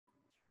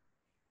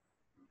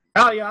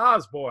Talia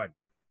Osborne,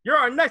 you're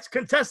our next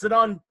contestant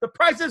on The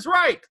Price is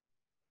Right.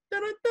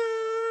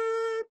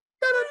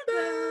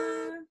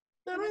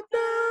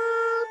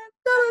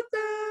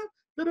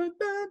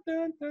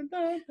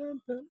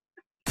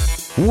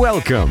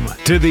 Welcome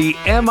to the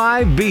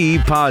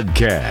MIB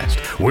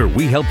Podcast, where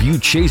we help you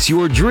chase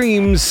your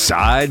dreams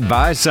side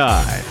by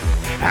side.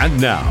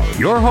 And now,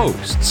 your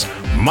hosts,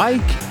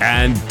 Mike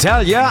and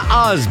Talia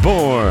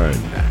Osborne.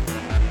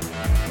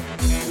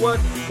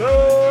 What's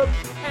up?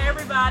 Hey,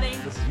 everybody.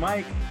 This is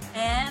Mike.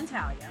 And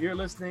Talia. You're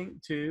listening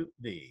to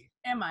the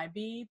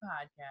MIB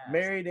Podcast.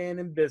 Married and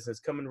in Business,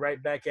 coming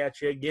right back at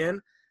you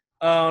again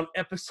on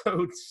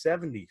episode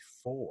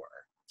 74.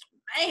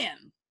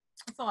 Man,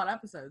 that's a lot of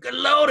episodes. Good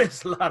Lord,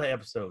 it's a lot of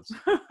episodes.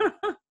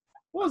 What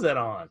was that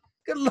on?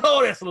 Good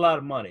Lord, that's a lot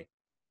of money.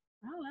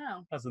 I don't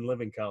know. That's in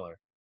living color.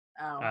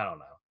 Oh. I don't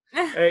know.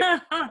 Hey,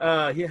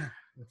 yeah,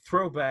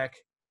 throwback.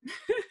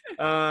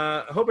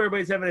 I hope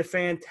everybody's having a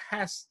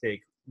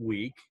fantastic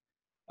week.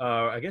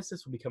 I guess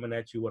this will be coming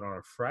at you on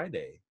our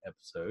Friday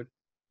episode.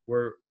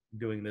 We're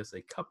doing this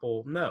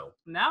No,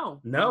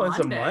 it's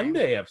a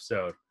Monday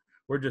episode.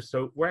 We're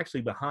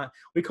actually behind.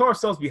 We call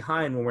ourselves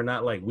behind when we're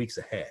not like weeks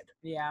ahead.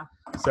 Yeah.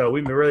 So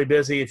we've been really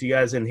busy. If you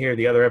guys didn't hear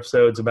the other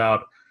episodes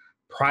about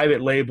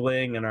private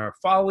labeling and our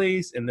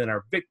follies, and then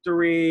our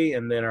victory,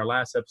 and then our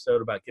last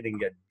episode about getting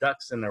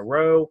ducks in a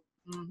row.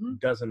 Mm-hmm.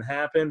 Doesn't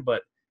happen,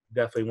 but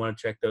definitely want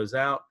to check those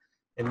out.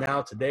 And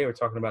now today we're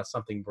talking about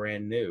something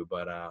brand new,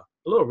 but a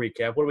little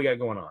recap. What do we got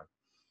going on?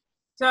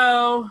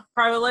 So,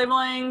 private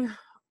labeling,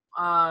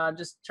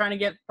 just trying to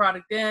get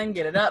product in,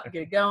 get it up,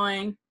 get it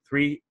going.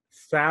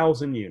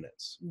 3,000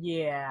 units.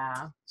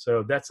 Yeah.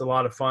 So that's a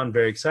lot of fun,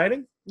 very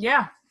exciting.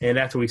 Yeah. And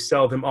after we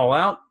sell them all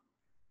out,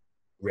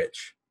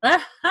 rich.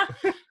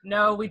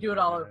 No, we do it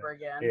all over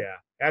again. Yeah.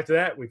 After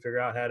that, we figure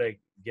out how to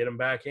get them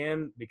back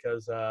in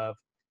because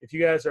if you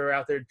guys are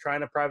out there trying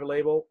to private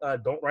label,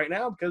 don't right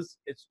now because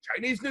it's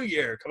Chinese New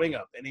Year coming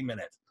up any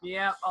minute.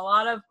 Yeah, a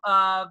lot of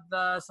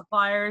the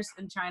suppliers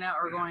in China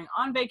are going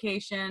on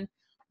vacation.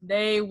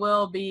 They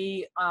will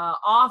be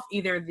off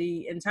either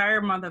the entire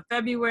month of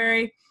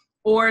February,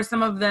 or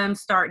some of them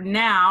start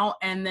now,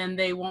 and then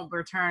they won't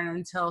return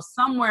until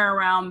somewhere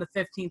around the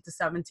 15th to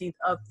 17th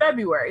of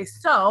February.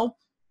 So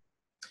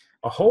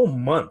a whole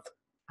month.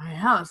 I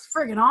know, it's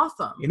freaking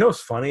awesome. You know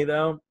what's funny,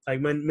 though?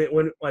 Like when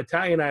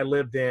Talia and I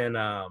lived in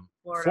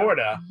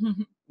Florida,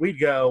 we'd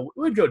go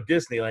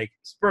Disney, like,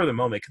 spur of the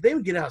moment, because they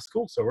would get out of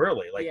school so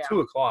early, like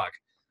 2 o'clock.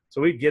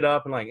 So we'd get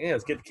up and like,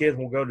 let's get the kids, and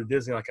we'll go to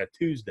Disney like a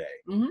Tuesday.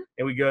 Mm-hmm.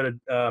 And we go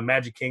to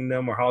Magic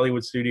Kingdom or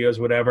Hollywood Studios,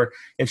 whatever.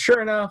 And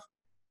sure enough,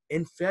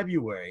 in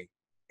February,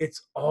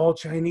 it's all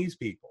Chinese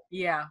people.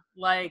 Yeah,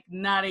 like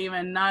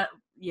yeah,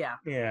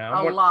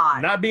 a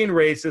lot. Not being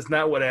racist,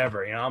 not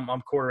whatever. You know,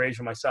 I'm quarter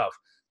Asian myself.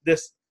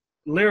 This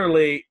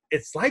literally,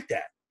 it's like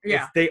that.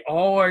 Yeah, they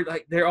all are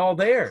like, they're all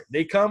there.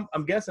 They come.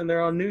 I'm guessing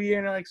they're on New Year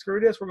and they're like, screw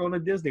this, we're going to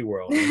Disney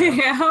World. You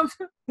know?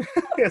 Yeah,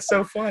 it's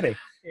so funny.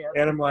 Yeah,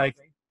 and I'm like,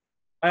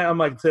 I'm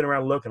like sitting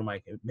around looking. I'm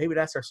like, maybe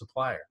that's our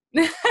supplier.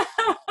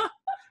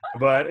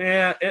 But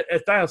yeah,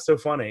 it's so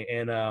funny,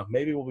 and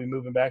maybe we'll be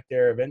moving back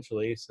there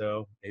eventually.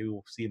 So maybe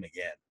we'll see him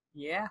again.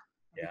 Yeah.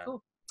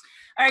 Cool.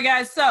 All right,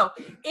 guys. So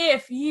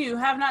if you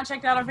have not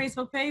checked out our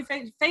Facebook page,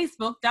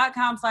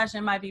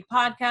 facebook.com/MIB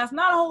podcast,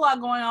 not a whole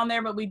lot going on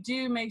there, but we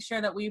do make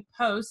sure that we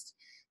post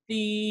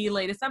the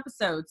latest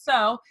episode.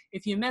 So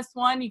if you missed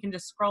one, you can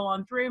just scroll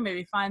on through,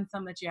 maybe find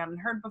some that you haven't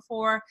heard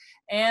before,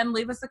 and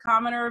leave us a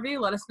comment or review.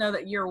 Let us know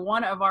that you're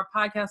one of our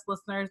podcast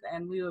listeners,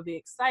 and we will be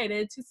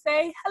excited to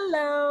say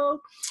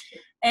hello.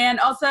 And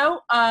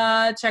also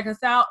check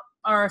us out,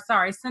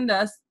 send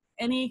us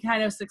any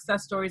kind of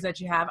success stories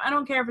that you have. I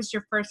don't care if it's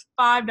your first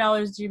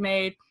 $5 you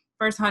made,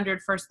 first 100,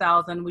 first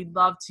 1,000. We'd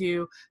love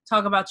to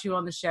talk about you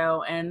on the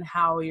show and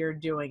how you're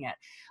doing it.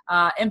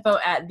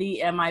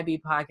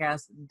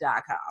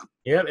 info@themibpodcast.com.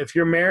 Yeah, if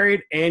you're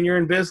married and you're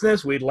in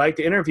business, we'd like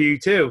to interview you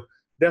too.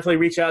 Definitely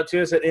reach out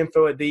to us at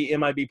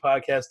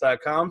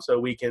info@themibpodcast.com so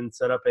we can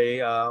set up a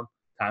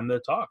time to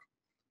talk.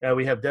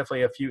 We have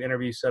definitely a few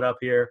interviews set up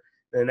here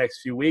in the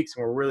next few weeks,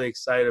 and we're really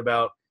excited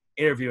about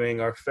interviewing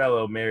our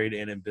fellow married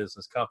and in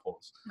business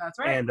couples. That's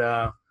right.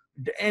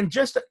 And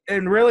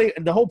really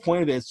the whole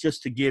point of it is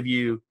just to give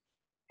you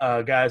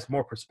guys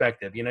more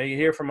perspective. You know, you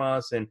hear from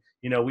us, and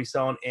you know, we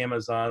sell on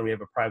Amazon. We have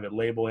a private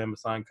label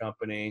Amazon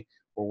company.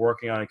 We're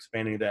working on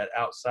expanding that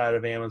outside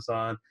of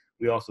Amazon.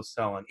 We also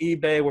sell on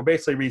eBay. We're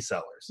basically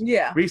resellers.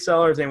 Yeah.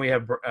 Resellers, and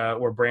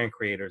we're brand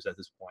creators at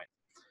this point.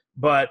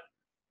 But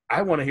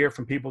I want to hear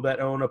from people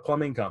that own a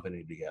plumbing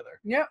company together.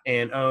 Yep.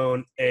 And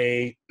own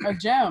a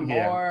gym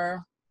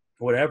or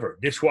whatever,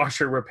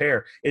 dishwasher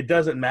repair. It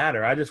doesn't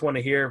matter. I just want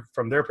to hear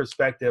from their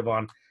perspective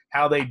on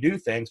how they do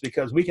things,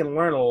 because we can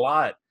learn a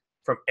lot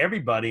from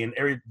everybody in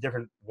every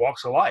different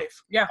walks of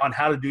life on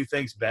how to do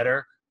things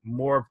better,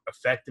 more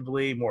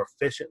effectively, more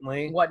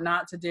efficiently. What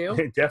not to do.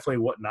 Definitely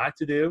what not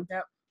to do.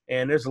 Yep.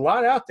 And there's a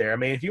lot out there. I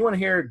mean, if you want to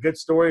hear good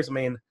stories, I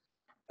mean,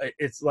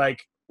 it's like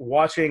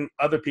watching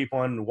other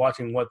people and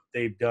watching what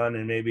they've done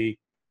and maybe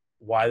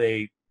why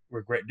they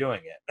regret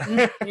doing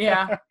it.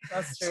 Yeah,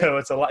 that's true. So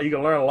it's a lot. You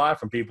can learn a lot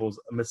from people's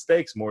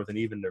mistakes more than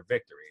even their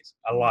victories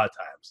a lot of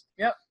times.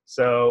 Yep.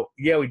 So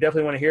yeah, we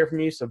definitely want to hear from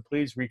you. So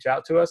please reach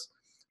out to us.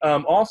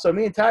 Also,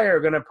 me and Ty are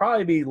going to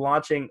probably be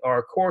launching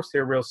our course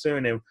here real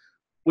soon. And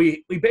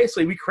we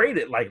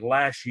created it like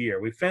last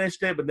year. We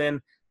finished it, but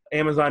then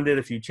Amazon did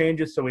a few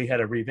changes. So we had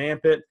to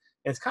revamp it.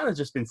 And it's kind of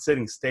just been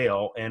sitting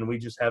stale, and we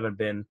just haven't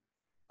been,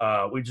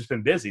 we've just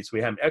been busy. So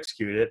we haven't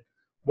executed it.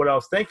 What I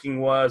was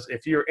thinking was,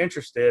 if you're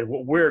interested,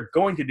 what we're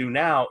going to do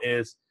now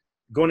is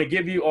going to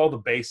give you all the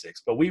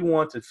basics, but we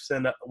want to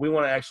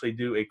actually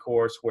do a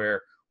course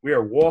where we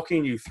are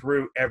walking you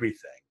through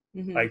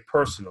everything, like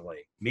personally,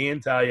 me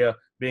and Talia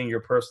being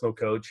your personal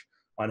coach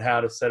on how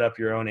to set up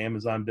your own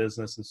Amazon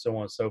business and so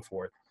on and so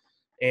forth.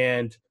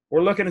 And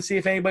we're looking to see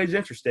if anybody's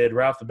interested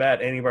right off the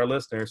bat, any of our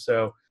listeners.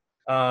 So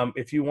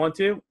if you want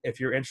to,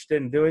 if you're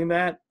interested in doing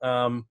that,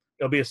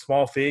 it'll be a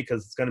small fee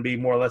because it's going to be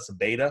more or less a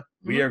beta.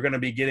 We are going to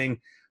be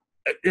getting,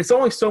 it's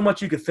only so much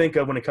you could think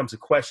of when it comes to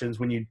questions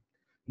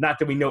not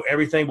that we know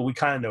everything, but we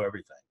kind of know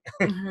everything.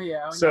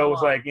 Yeah. So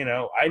it's like,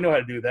 I know how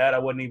to do that. I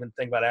wouldn't even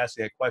think about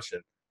asking a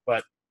question,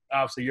 but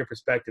obviously your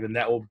perspective, and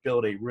that will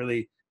build a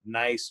really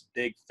nice,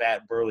 big,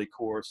 fat, burly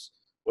course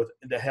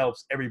that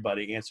helps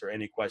everybody answer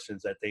any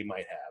questions that they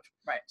might have.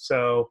 Right.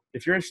 So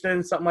if you're interested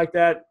in something like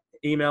that,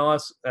 email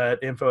us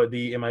at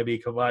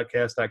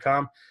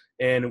info@themibpodcast.com,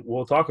 and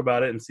we'll talk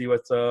about it and see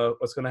what's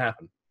going to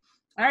happen.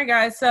 All right,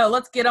 guys. So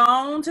let's get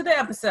on to the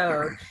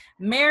episode.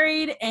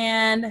 Married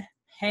and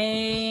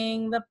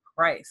Paying the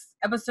Price,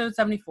 episode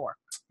 74.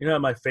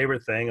 My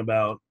favorite thing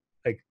about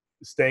like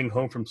staying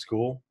home from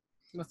school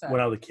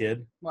when I was a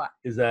kid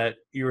is that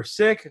you were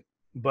sick,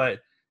 but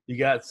you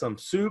got some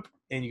soup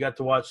and you got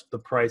to watch The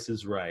Price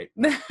is Right.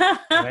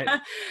 Right?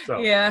 So.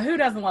 Yeah, who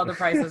doesn't love The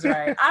Price is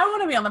Right? I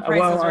want to be on The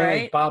Price is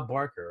Right. Bob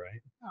Barker, right?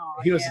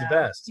 Oh, he was the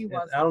best. He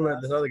was. I don't know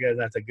if this other guy's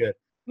not that good.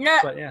 Yeah.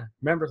 But yeah,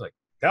 remember, it's like,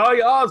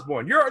 Talia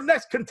Osborne, you're our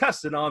next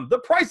contestant on The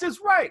Price is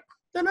Right.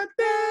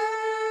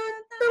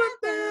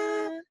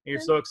 You're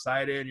so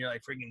excited. You're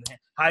like freaking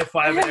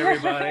high-fiving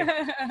everybody.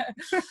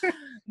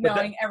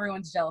 Knowing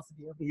everyone's jealous of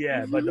you.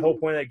 Yeah, but the whole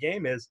point of that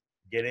game is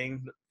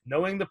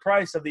knowing the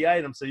price of the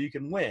item so you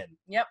can win.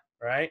 Yep.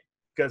 Right?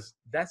 Because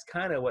that's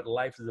kind of what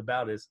life is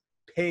about, is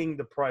paying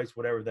the price,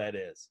 whatever that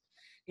is.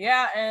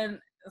 Yeah, and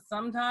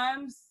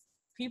sometimes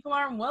people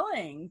aren't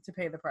willing to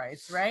pay the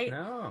price, right?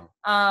 No.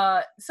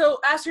 So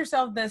ask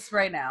yourself this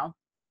right now.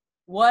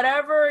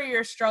 Whatever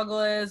your struggle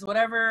is,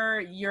 whatever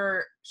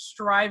you're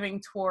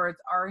striving towards,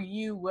 are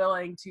you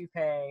willing to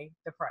pay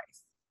the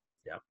price?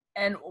 Yeah.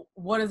 And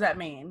what does that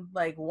mean?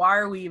 Like, why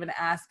are we even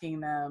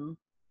asking them,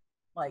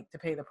 like, to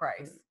pay the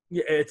price?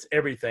 Yeah, it's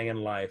everything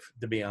in life,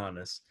 to be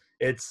honest.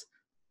 It's,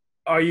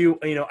 are you,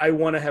 I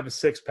want to have a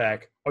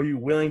six-pack. Are you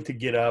willing to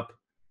get up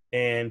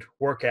and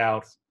work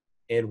out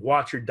and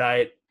watch your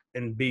diet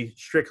and be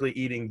strictly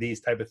eating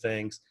these type of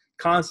things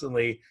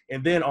constantly,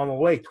 and then on the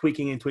way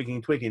tweaking until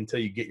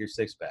you get your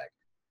six-pack?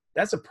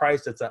 That's a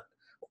price I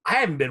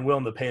haven't been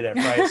willing to pay that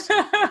price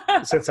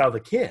since I was a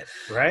kid,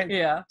 right?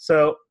 Yeah.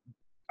 So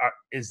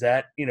is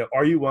that,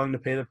 are you willing to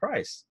pay the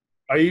price?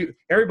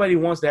 Everybody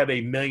wants to have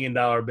 $1 million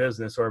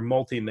business or a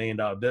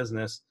multi-million-dollar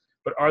business,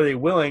 but are they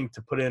willing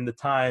to put in the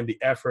time, the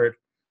effort,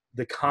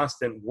 the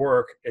constant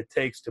work it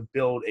takes to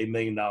build $1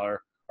 million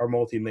or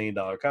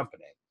multi-million-dollar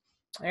company?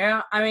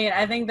 Yeah, I mean,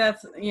 I think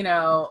that's,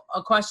 a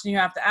question you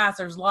have to ask.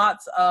 There's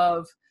lots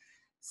of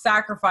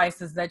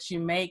sacrifices that you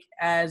make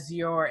as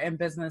you're in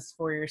business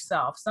for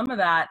yourself. Some of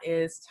that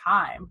is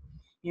time.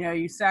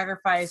 You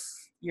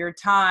sacrifice your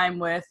time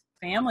with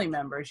family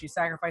members. You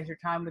sacrifice your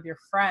time with your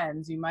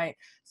friends. You might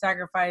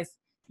sacrifice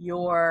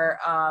your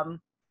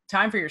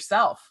time for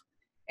yourself.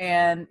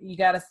 And you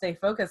got to stay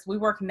focused. We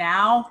work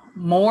now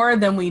more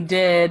than we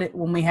did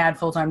when we had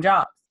full-time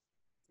jobs.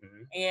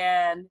 Mm-hmm.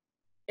 And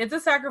it's a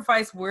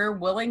sacrifice we're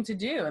willing to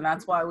do, and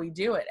that's why we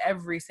do it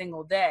every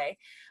single day.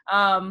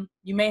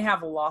 You may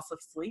have a loss of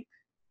sleep.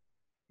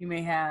 You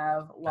may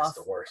have loss.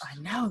 That's the worst.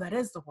 I know, that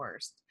is the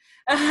worst.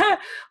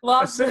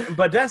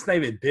 But that's not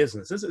even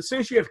business. As soon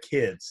as you have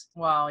kids,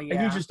 well, yeah,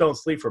 and you just don't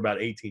sleep for about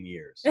 18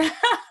 years.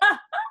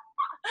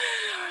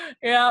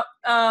 Yeah.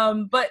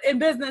 But in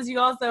business, you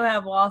also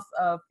have loss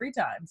of free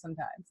time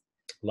sometimes.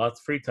 Lots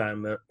of free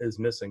time that is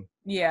missing.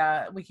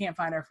 Yeah, we can't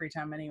find our free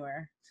time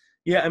anywhere.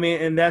 Yeah, I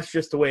mean, and that's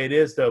just the way it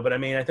is, though. But I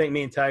mean, I think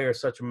me and Talia are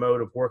such a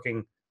mode of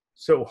working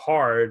so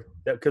hard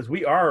that because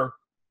we are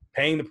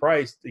paying the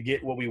price to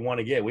get what we want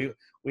to get. We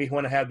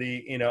want to have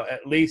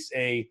at least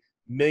 $1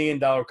 million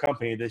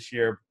company this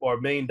year, or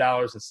 $1 million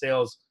in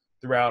sales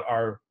throughout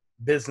our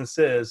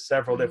businesses,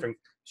 several different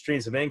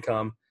streams of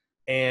income,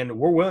 and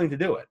we're willing to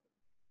do it.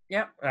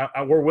 Yep.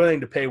 We're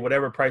willing to pay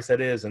whatever price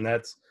that is, and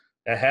that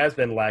has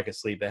been lack of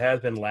sleep. It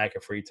has been lack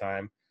of free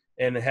time.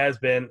 And it has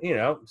been,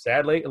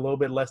 sadly, a little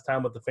bit less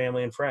time with the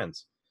family and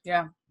friends.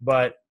 Yeah.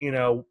 But,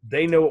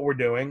 they know what we're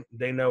doing.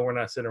 They know we're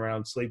not sitting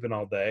around sleeping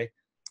all day.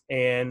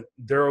 And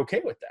they're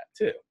okay with that,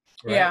 too.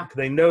 Right? Yeah.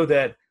 They know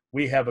that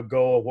we have a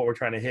goal of what we're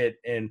trying to hit,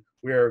 and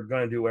we're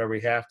going to do whatever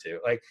we have to.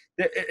 Like,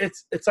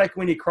 it's like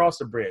when you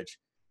cross a bridge.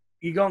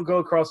 you don't go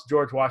across the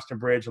George Washington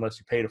Bridge unless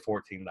you pay the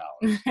 $14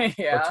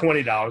 yeah. or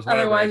 $20.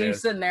 Otherwise, you're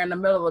sitting there in the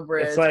middle of the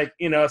bridge. It's like,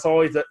 it's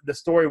always the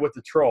story with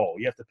the troll.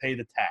 You have to pay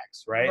the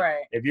tax, right?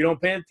 Right. If you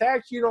don't pay the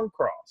tax, you don't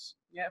cross.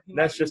 Yeah.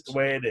 That's just the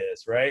way it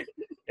is, right?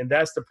 And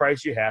that's the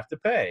price you have to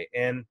pay.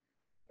 And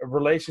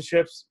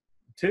relationships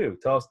too.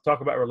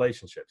 Talk about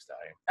relationships,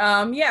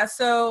 Talia. Yeah.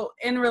 So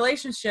in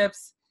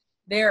relationships,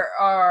 there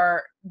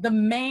are the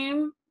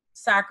main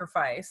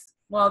sacrifice.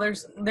 Well,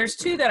 there's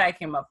two that I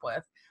came up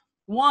with.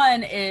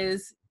 One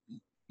is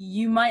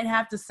you might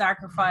have to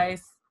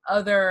sacrifice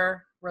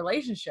other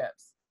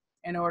relationships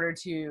in order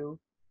to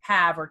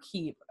have or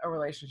keep a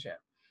relationship.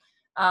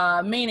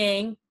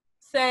 Meaning,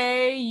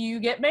 say you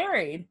get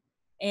married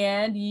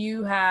and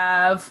you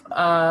have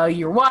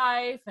your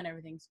wife and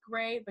everything's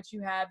great, but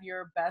you have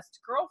your best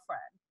girlfriend.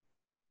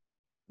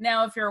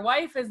 Now, if your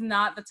wife is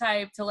not the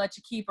type to let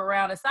you keep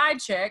around a side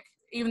chick,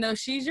 even though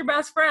she's your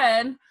best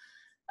friend,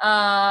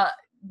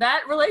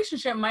 that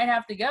relationship might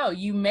have to go.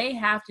 You may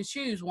have to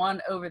choose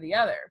one over the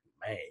other.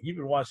 Man, you've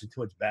been watching too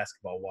much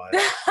Basketball Wives.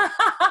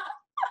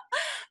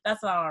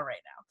 That's not on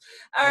right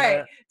now. All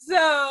right.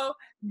 So,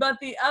 but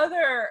the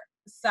other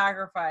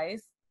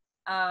sacrifice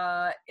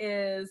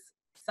is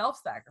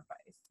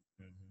self-sacrifice.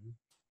 Mm-hmm.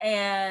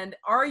 And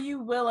are you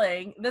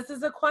willing? This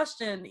is a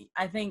question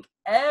I think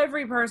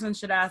every person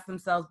should ask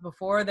themselves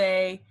before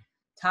they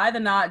tie the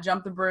knot,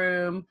 jump the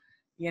broom,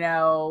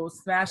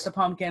 smash the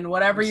pumpkin,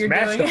 whatever you're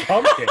doing. Smash the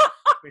pumpkin.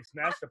 We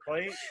smash the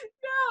plate.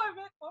 No, I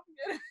meant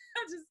pumpkin.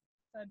 I just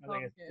said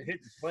pumpkin.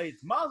 Hit the plate.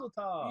 Mazel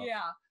tov.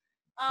 Yeah.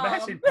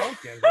 Smashing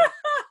pumpkins.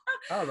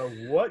 I don't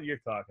know what you're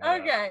talking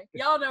about. Okay.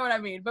 Y'all know what I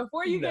mean.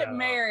 Before you get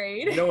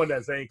married. No one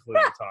has any clue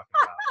what you're talking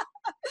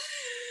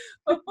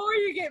about. Before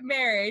you get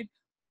married.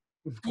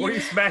 Before you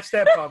smash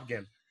that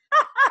pumpkin.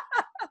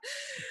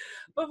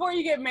 Before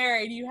you get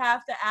married, you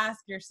have to ask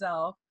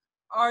yourself,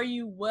 are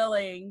you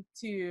willing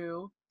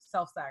to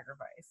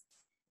self-sacrifice?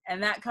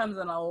 And that comes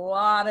in a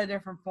lot of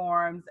different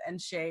forms and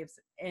shapes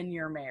in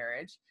your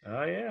marriage.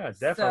 Oh, yeah,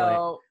 definitely.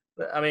 So,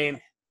 I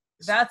mean,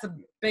 that's a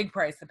big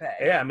price to pay.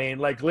 Yeah, I mean,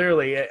 like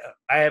literally,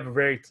 I have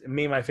me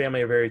and my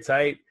family are very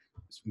tight.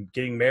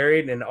 Getting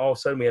married, and all of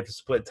a sudden we have to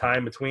split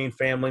time between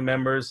family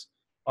members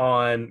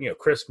on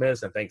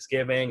Christmas and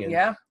Thanksgiving,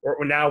 and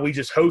or now we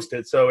just host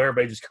it, so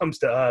everybody just comes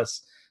to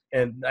us,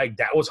 and like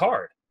that was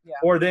hard. Yeah.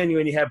 Or then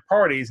when you have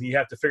parties and you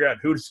have to figure out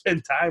who to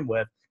spend time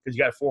with because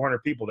you got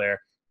 400 people there,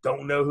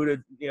 don't know who to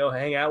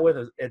hang out with.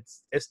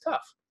 It's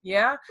tough.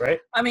 Yeah. Right.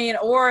 I mean,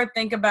 or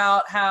think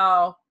about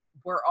how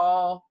we're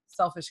all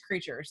selfish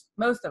creatures,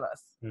 most of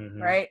us,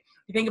 right?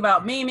 You think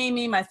about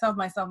me, myself,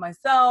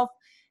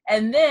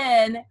 and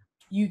then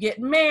you get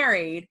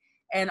married,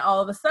 and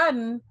all of a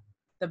sudden,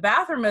 the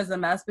bathroom is a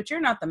mess, but you're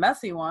not the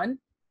messy one.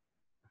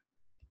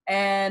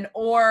 And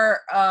or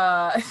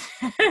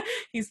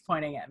he's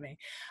pointing at me,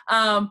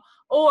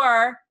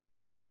 or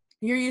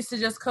you're used to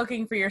just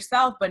cooking for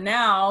yourself, but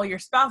now your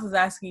spouse is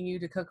asking you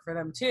to cook for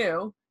them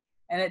too,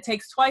 and it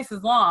takes twice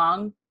as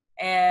long.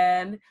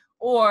 And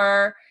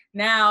or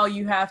now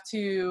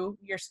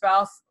your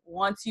spouse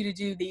wants you to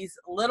do these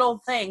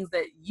little things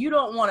that you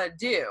don't want to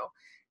do.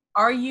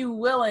 Are you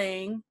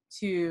willing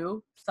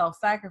to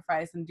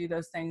self-sacrifice and do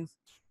those things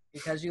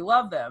because you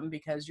love them,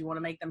 because you want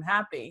to make them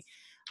happy?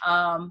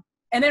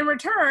 And in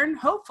return,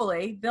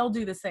 hopefully, they'll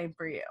do the same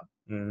for you.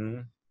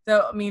 Mm-hmm.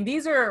 So, I mean,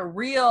 these are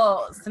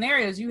real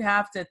scenarios you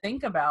have to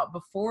think about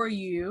before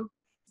you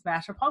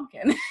smash a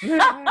pumpkin. You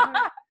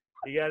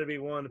got to be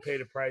willing to pay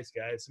the price,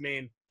 guys. I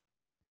mean,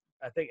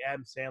 I think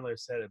Adam Sandler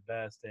said it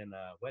best in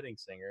Wedding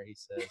Singer. He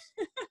says,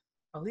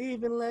 I'll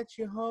even let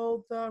you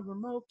hold the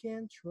remote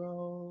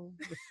control.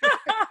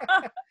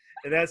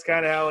 And that's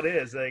kind of how it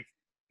is. Like,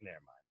 never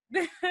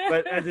mind.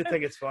 But I just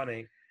think it's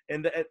funny.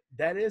 And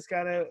that is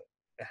kind of,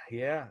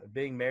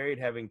 being married,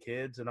 having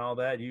kids and all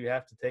that, you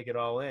have to take it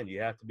all in.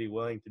 You have to be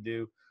willing to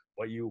do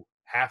what you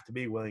have to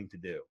be willing to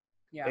do.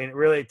 Yeah. And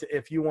really,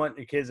 if you want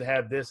your kids to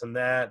have this and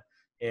that,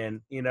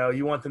 and,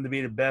 you want them to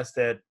be the best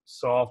at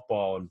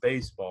softball and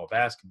baseball,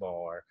 basketball,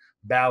 or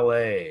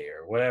ballet,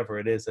 or whatever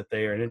it is that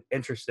they are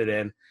interested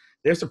in,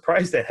 there's a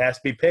price that has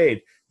to be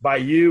paid by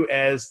you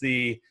as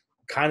the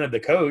kind of the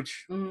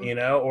coach,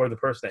 or the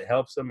person that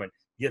helps them and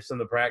gives them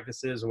the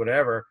practices or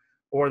whatever,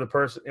 or the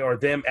person or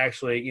them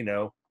actually,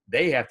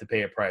 they have to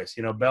pay a price.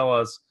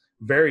 Bella's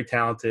very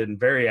talented and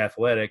very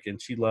athletic,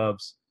 and she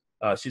loves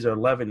she's an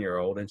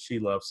 11-year-old, and she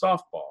loves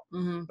softball.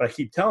 Mm-hmm. But I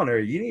keep telling her,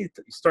 you need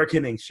to start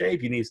getting in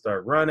shape. You need to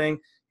start running.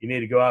 You need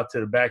to go out to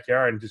the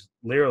backyard and just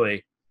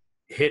literally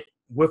hit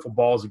wiffle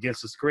balls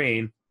against the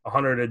screen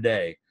 100 a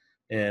day.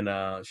 And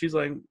she's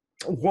like,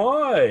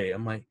 why?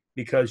 I'm like,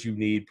 because you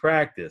need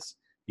practice.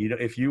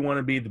 If you want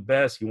to be the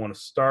best, you want to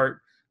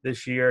start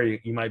this year,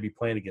 you might be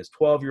playing against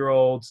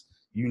 12-year-olds.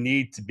 You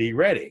need to be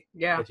ready.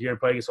 Yeah. If you're going to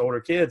play against older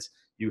kids,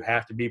 you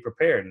have to be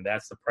prepared. And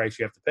that's the price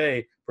you have to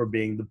pay for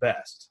being the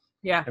best.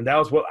 Yeah. And that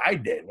was what I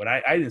did when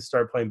I didn't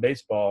start playing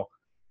baseball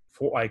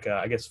for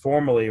I guess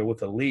formally or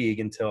with a league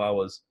until I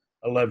was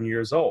 11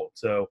 years old.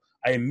 So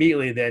I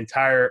immediately, the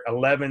entire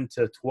 11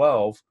 to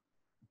 12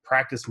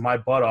 practice my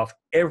butt off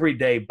every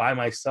day by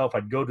myself.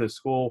 I'd go to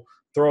school,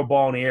 throw a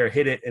ball in the air,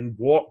 hit it, and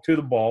walk to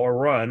the ball or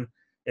run,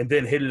 and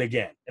then hit it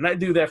again. And I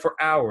do that for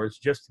hours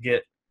just to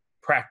get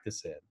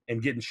practice in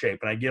and get in shape.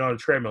 And I get on a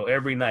treadmill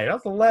every night. I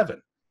was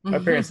 11. My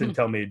parents didn't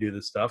tell me to do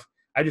this stuff.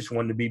 I just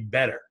wanted to be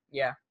better.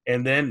 Yeah.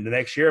 And then the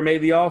next year I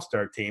made the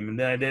all-star team. And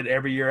then I did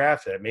every year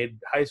after that. I made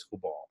high school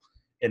ball.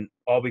 And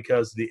all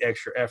because of the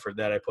extra effort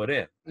that I put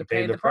in. I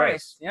paid the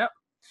price. Yep.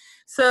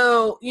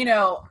 So,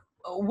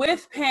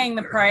 with paying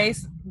the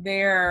price,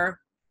 there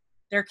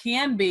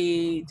can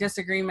be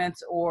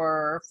disagreements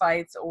or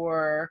fights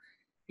or,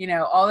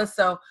 all this.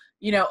 So,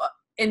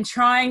 in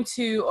trying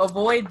to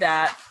avoid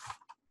that,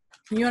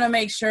 you want to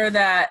make sure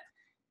that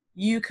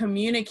you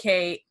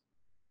communicate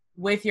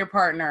with your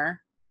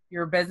partner,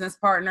 your business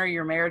partner,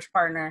 your marriage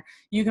partner.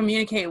 You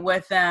communicate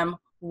with them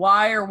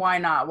why or why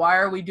not. Why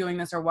are we doing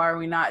this or why are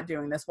we not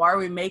doing this? Why are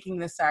we making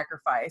this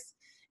sacrifice?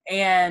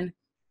 And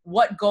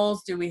what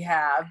goals do we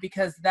have?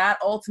 Because that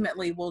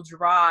ultimately will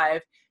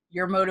drive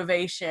your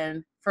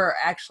motivation for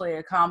actually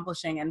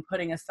accomplishing and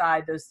putting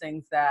aside those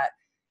things that,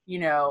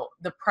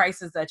 the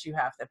prices that you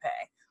have to pay.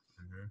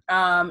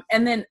 Mm-hmm.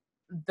 And then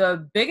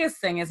the biggest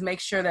thing is make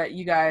sure that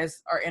you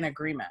guys are in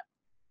agreement.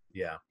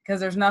 Yeah. Because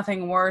there's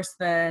nothing worse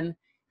than,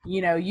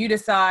 you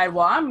decide,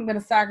 well, I'm going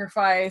to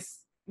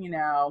sacrifice,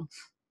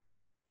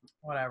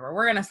 whatever.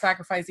 We're going to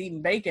sacrifice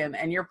eating bacon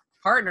and your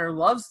partner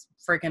loves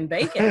freaking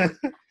bacon.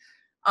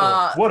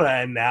 What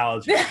an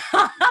analogy.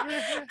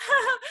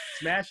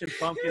 Smashing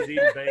pumpkins,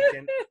 eating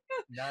bacon,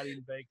 not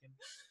eating bacon.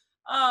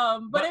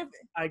 But if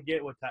I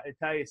get what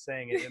Talia's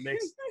saying, it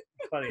makes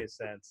plenty of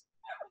sense.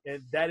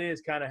 And that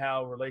is kind of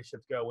how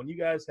relationships go. When you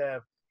guys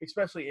have,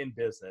 especially in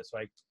business,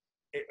 like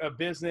a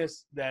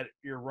business that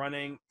you're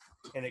running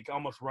and it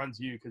almost runs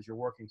you because you're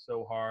working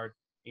so hard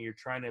and you're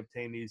trying to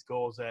obtain these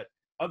goals that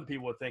other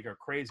people would think are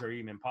crazy or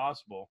even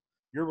impossible,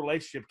 your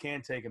relationship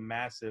can take a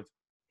massive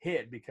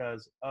hit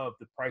because of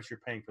the price you're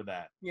paying for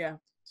that. Yeah.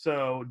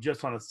 So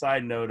just on a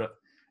side note,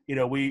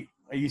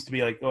 I used to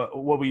be like,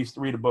 we used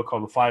to read a book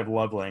called The 5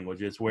 Love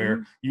Languages,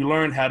 where you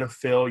learn how to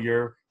fill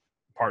your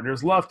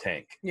partner's love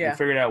tank. Yeah. You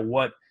figured out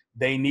what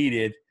they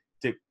needed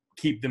to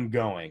keep them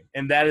going.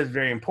 And that is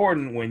very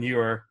important when you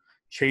are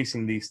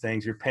chasing these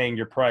things. You're paying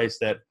your price.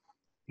 That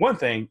one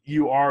thing,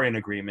 you are in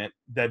agreement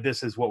that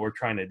this is what we're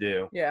trying to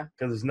do. Yeah.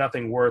 Because there's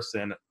nothing worse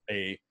than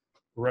a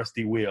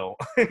rusty wheel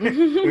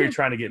when you're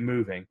trying to get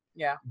moving.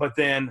 Yeah. But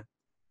then,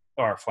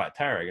 or a flat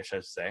tire, I guess I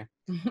should say.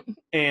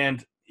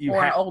 And you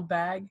an old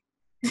bag.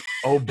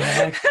 Old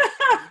bag.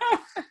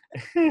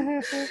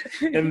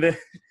 And then,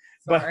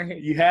 but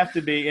you have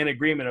to be in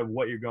agreement of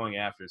what you're going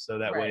after, so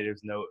that way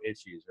there's no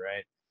issues,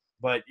 right?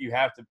 But you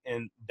have to,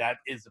 and that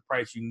is the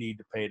price you need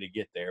to pay to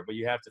get there. But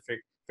you have to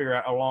figure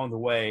out along the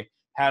way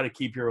how to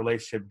keep your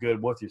relationship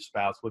good with your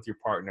spouse, with your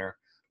partner,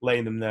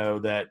 letting them know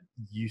that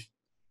you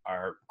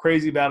are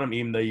crazy about them,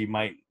 even though you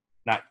might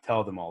not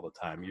tell them all the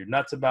time. You're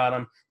nuts about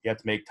them. You have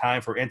to make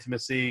time for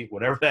intimacy,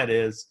 whatever that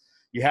is.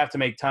 You have to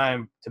make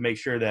time to make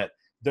sure that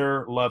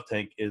their love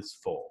tank is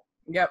full.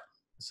 Yep.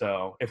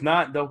 So if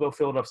not, they'll go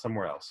fill it up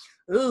somewhere else.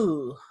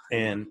 Ooh.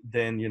 And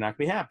then you're not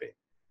going to be happy.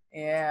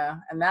 Yeah.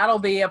 And that'll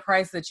be a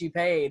price that you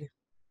paid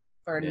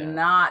for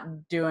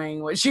not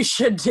doing what you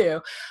should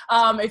do.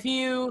 If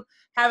you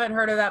haven't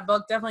heard of that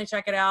book, definitely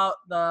check it out.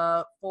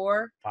 The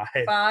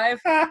five.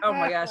 Oh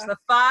my gosh. The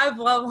 5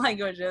 Love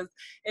Languages.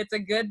 It's a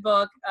good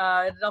book.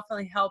 It'll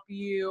definitely help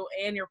you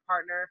and your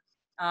partner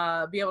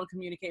be able to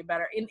communicate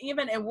better. And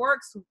even it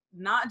works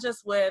not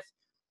just with,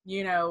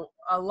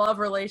 a love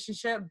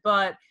relationship,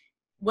 but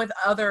with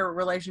other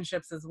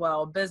relationships as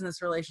well,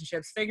 business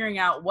relationships, figuring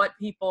out what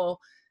people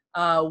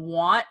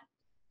want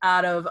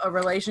out of a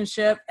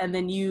relationship, and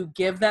then you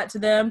give that to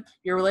them,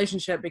 your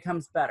relationship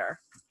becomes better.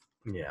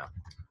 Yeah.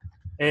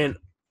 And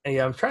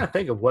I'm trying to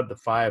think of what the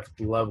 5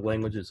 love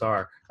languages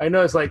are. I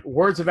know it's like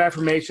words of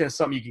affirmation is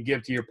something you can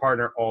give to your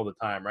partner all the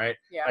time, right?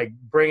 Yeah. Like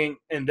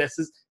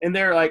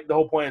they're like, the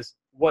whole point is,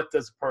 what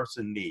does a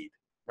person need,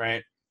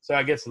 right? So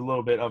I guess a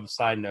little bit of a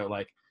side note,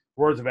 like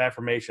words of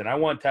affirmation. I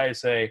want Ty to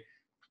say,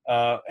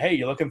 hey,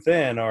 you're looking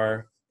thin,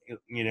 or,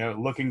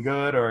 looking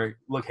good, or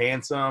look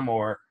handsome,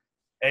 or,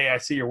 hey, I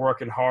see you're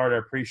working hard. I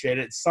appreciate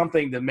it. It's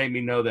something to make me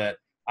know that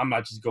I'm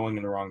not just going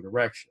in the wrong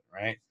direction,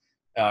 right?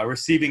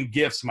 Receiving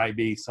gifts might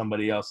be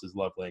somebody else's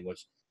love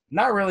language.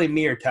 Not really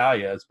me or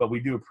Talia's, but we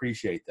do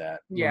appreciate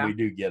that when we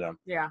do get them.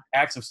 Yeah.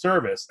 Acts of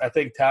service. I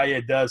think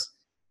Talia does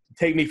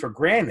take me for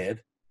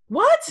granted.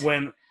 What?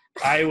 When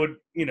I would,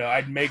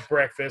 I'd make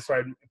breakfast, or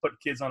I'd put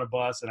kids on a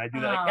bus, and I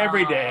do that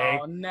every day.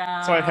 Oh,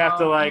 no. So I'd have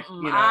to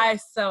I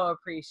so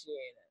appreciate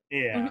it.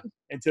 Yeah.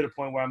 And to the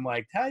point where I'm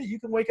like, Talia, you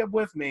can wake up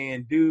with me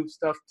and do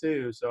stuff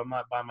too, so I'm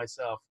not by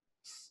myself.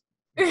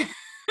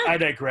 I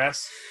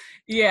digress.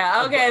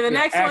 Yeah. Okay. The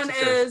next one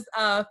is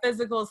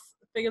physical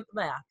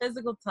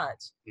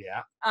touch.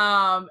 Yeah.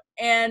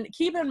 And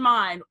keep in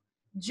mind,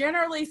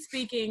 generally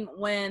speaking,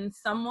 when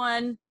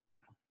someone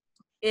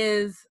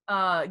is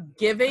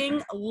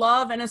giving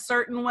love in a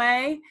certain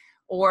way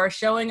or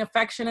showing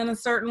affection in a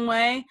certain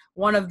way,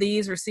 one of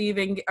these,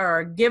 receiving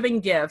or giving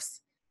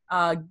gifts,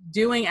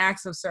 doing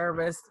acts of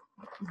service,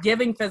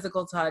 giving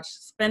physical touch,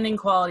 spending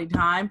quality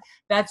time.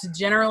 That's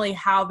generally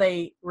how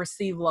they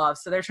receive love.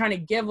 So they're trying to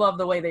give love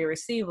the way they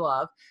receive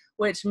love,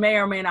 which may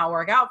or may not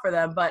work out for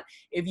them. But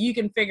if you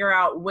can figure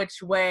out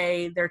which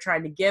way they're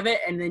trying to give it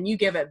and then you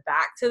give it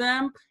back to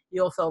them,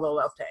 you'll fill the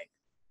love tank.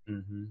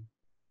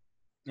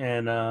 Mm-hmm.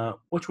 And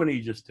which one did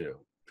you just do?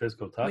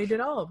 Physical touch? We did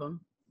all of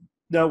them.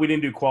 No, we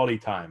didn't do quality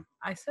time.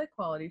 I said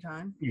quality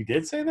time. You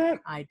did say that?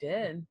 I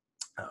did.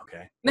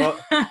 Okay. Well,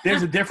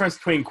 there's a difference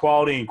between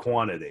quality and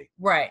quantity.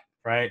 Right.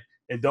 Right?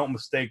 And don't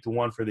mistake the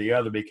one for the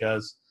other,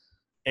 because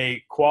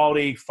a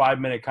quality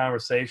 5-minute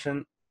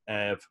conversation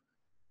of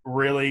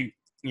really,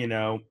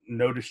 no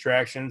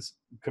distractions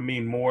can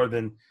mean more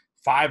than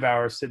 5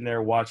 hours sitting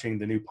there watching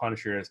the new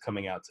Punisher that's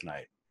coming out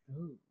tonight.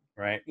 Ooh.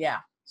 Right? Yeah.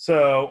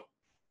 So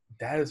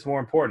that is more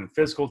important.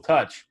 Physical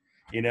touch,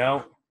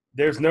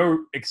 there's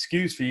no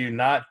excuse for you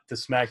not to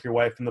smack your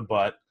wife in the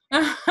butt.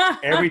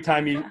 Every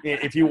time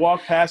if you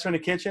walk past her in the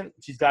kitchen,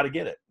 she's got to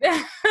get it.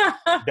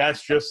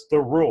 That's just the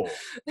rule.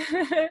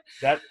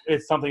 That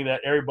is something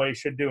that everybody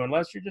should do,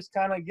 unless you're just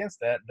kind of against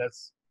that.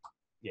 That's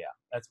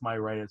my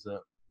right as a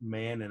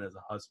man and as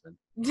a husband.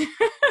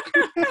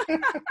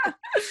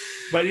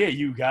 But yeah,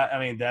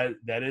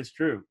 that is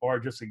true. Or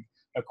just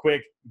a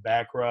quick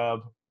back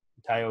rub.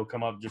 Ty will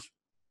come up, just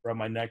rub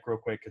my neck real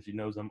quick because he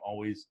knows I'm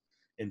always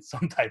in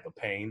some type of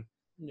pain.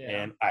 Yeah.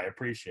 And I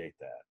appreciate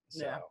that.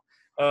 So. Yeah.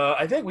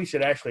 I think we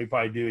should actually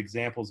probably do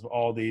examples of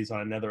all these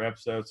on another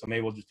episode, so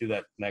maybe we'll just do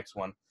that next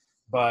one.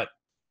 But,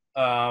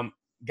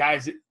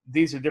 guys,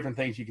 these are different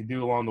things you can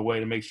do along the way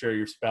to make sure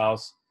your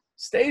spouse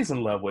stays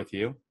in love with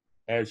you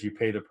as you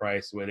pay the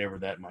price, whatever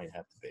that might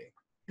have to be.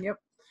 Yep.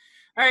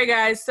 All right,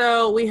 guys,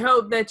 so we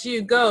hope that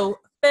you go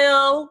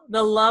fill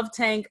the love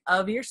tank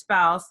of your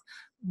spouse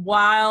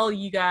while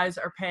you guys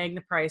are paying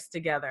the price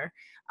together.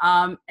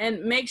 And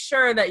make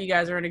sure that you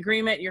guys are in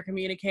agreement, you're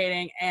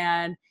communicating,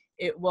 and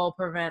it will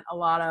prevent a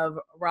lot of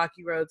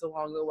rocky roads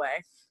along the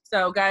way.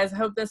 So, guys, I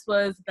hope this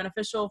was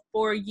beneficial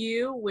for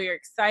you. We're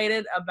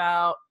excited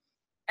about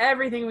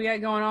everything we got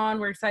going on.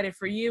 We're excited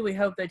for you. We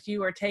hope that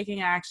you are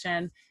taking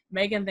action,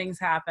 making things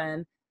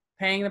happen,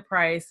 paying the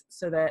price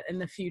so that in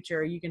the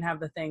future you can have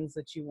the things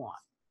that you want.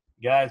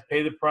 Guys,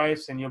 pay the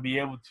price and you'll be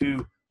able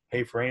to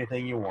pay for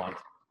anything you want.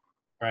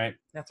 Right?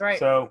 That's right.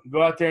 So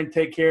go out there and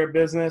take care of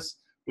business.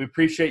 We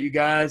appreciate you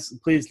guys.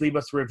 Please leave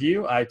us a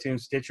review,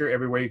 iTunes, Stitcher,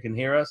 everywhere you can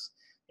hear us.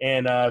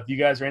 And if you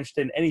guys are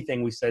interested in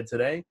anything we said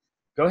today,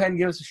 go ahead and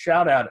give us a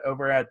shout out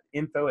over at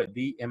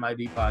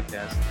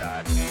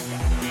info@themibpodcast.com.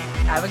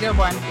 Have a good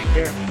one. Take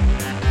care.